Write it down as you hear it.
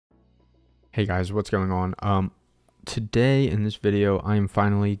Hey guys, what's going on? Today in this video, I am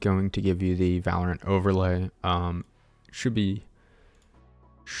finally going to give you the Valorant overlay. It should be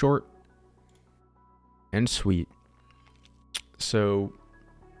short and sweet. So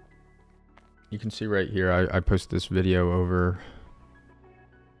you can see right here, I posted this video over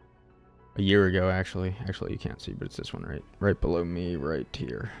a year ago. Actually you can't see, but it's this one right below me, right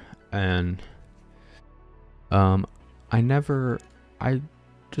here. And I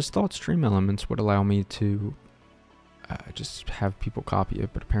just thought stream elements would allow me to just have people copy it,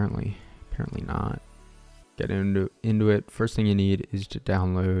 but apparently not. Get into it. First thing you need is to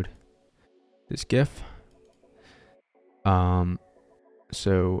download this GIF. So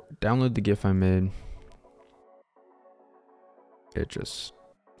download the GIF I made. It just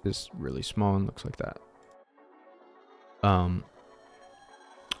is really small and looks like that.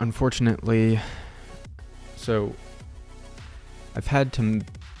 Unfortunately, so I've had to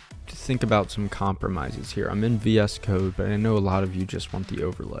think about some compromises here. I'm in VS Code, but I know a lot of you just want the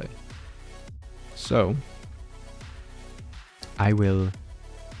overlay. So I will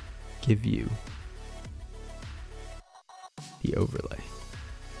give you the overlay.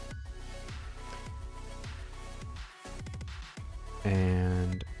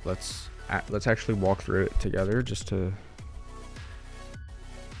 And let's actually walk through it together. Just to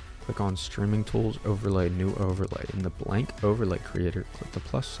click on streaming tools, overlay, new overlay. In the blank overlay creator, click the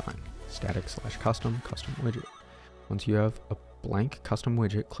plus sign, static / custom widget. Once you have a blank custom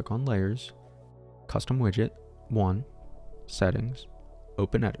widget, click on layers, custom widget 1, settings,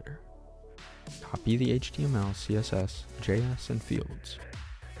 open editor. Copy the HTML, CSS, JS, and fields.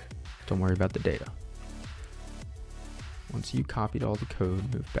 Don't worry about the data. Once you copied all the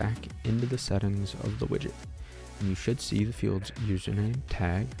code, move back into the settings of the widget. And you should see the fields username,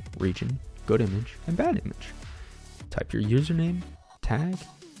 tag, region, good image, and bad image. Type your username, tag,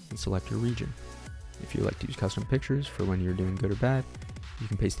 and select your region. If you like to use custom pictures for when you're doing good or bad, you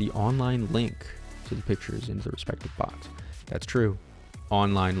can paste the online link to the pictures into the respective box. That's true.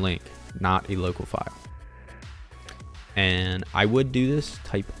 Online link, not a local file. And I would do this,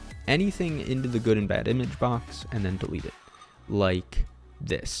 type anything into the good and bad image box and then delete it. Like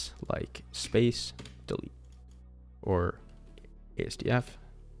this, like space, delete. Or ASDF,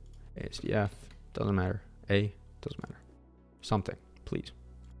 doesn't matter, doesn't matter, something, please.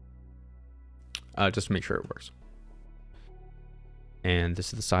 Just to make sure it works. And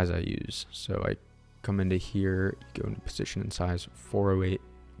this is the size I use. So I come into here, you go into position and size 408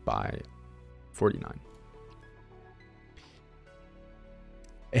 by 49.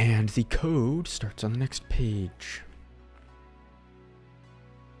 And the code starts on the next page.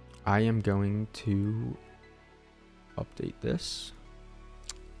 I am going to update this.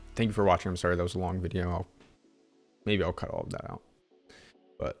 Thank you for watching. I'm sorry that was a long video. Maybe I'll cut all of that out,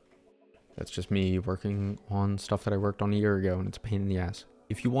 but that's just me working on stuff that I worked on a year ago, and it's a pain in the ass.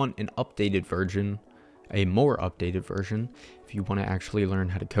 If you want an updated version, a more updated version, if you want to actually learn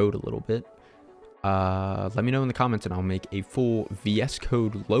how to code a little bit, let me know in the comments and I'll make a full VS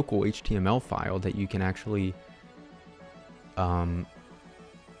Code local HTML file that you can actually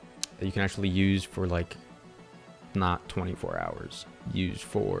use for like not 24 hours, use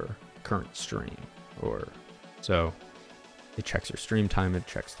for current stream. Or so it checks your stream time, it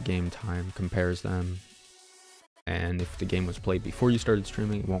checks the game time, compares them, and if the game was played before you started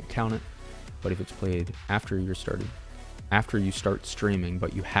streaming, it won't count it. But if it's played after you start streaming,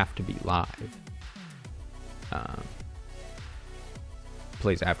 but you have to be live,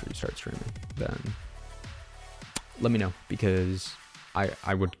 plays after you start streaming, then let me know, because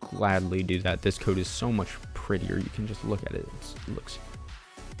I would gladly do that. This code is so much prettier. You can just look at it. It looks,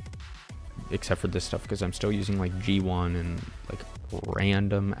 except for this stuff, because I'm still using like G1 and like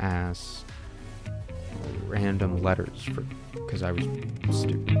random letters because I was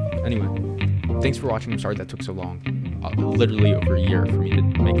stupid. Anyway, thanks for watching. I'm sorry that took so long. Literally over a year for me to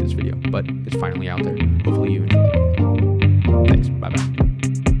make this video, but it's finally out there. Hopefully you enjoyed it. Thanks. Bye bye.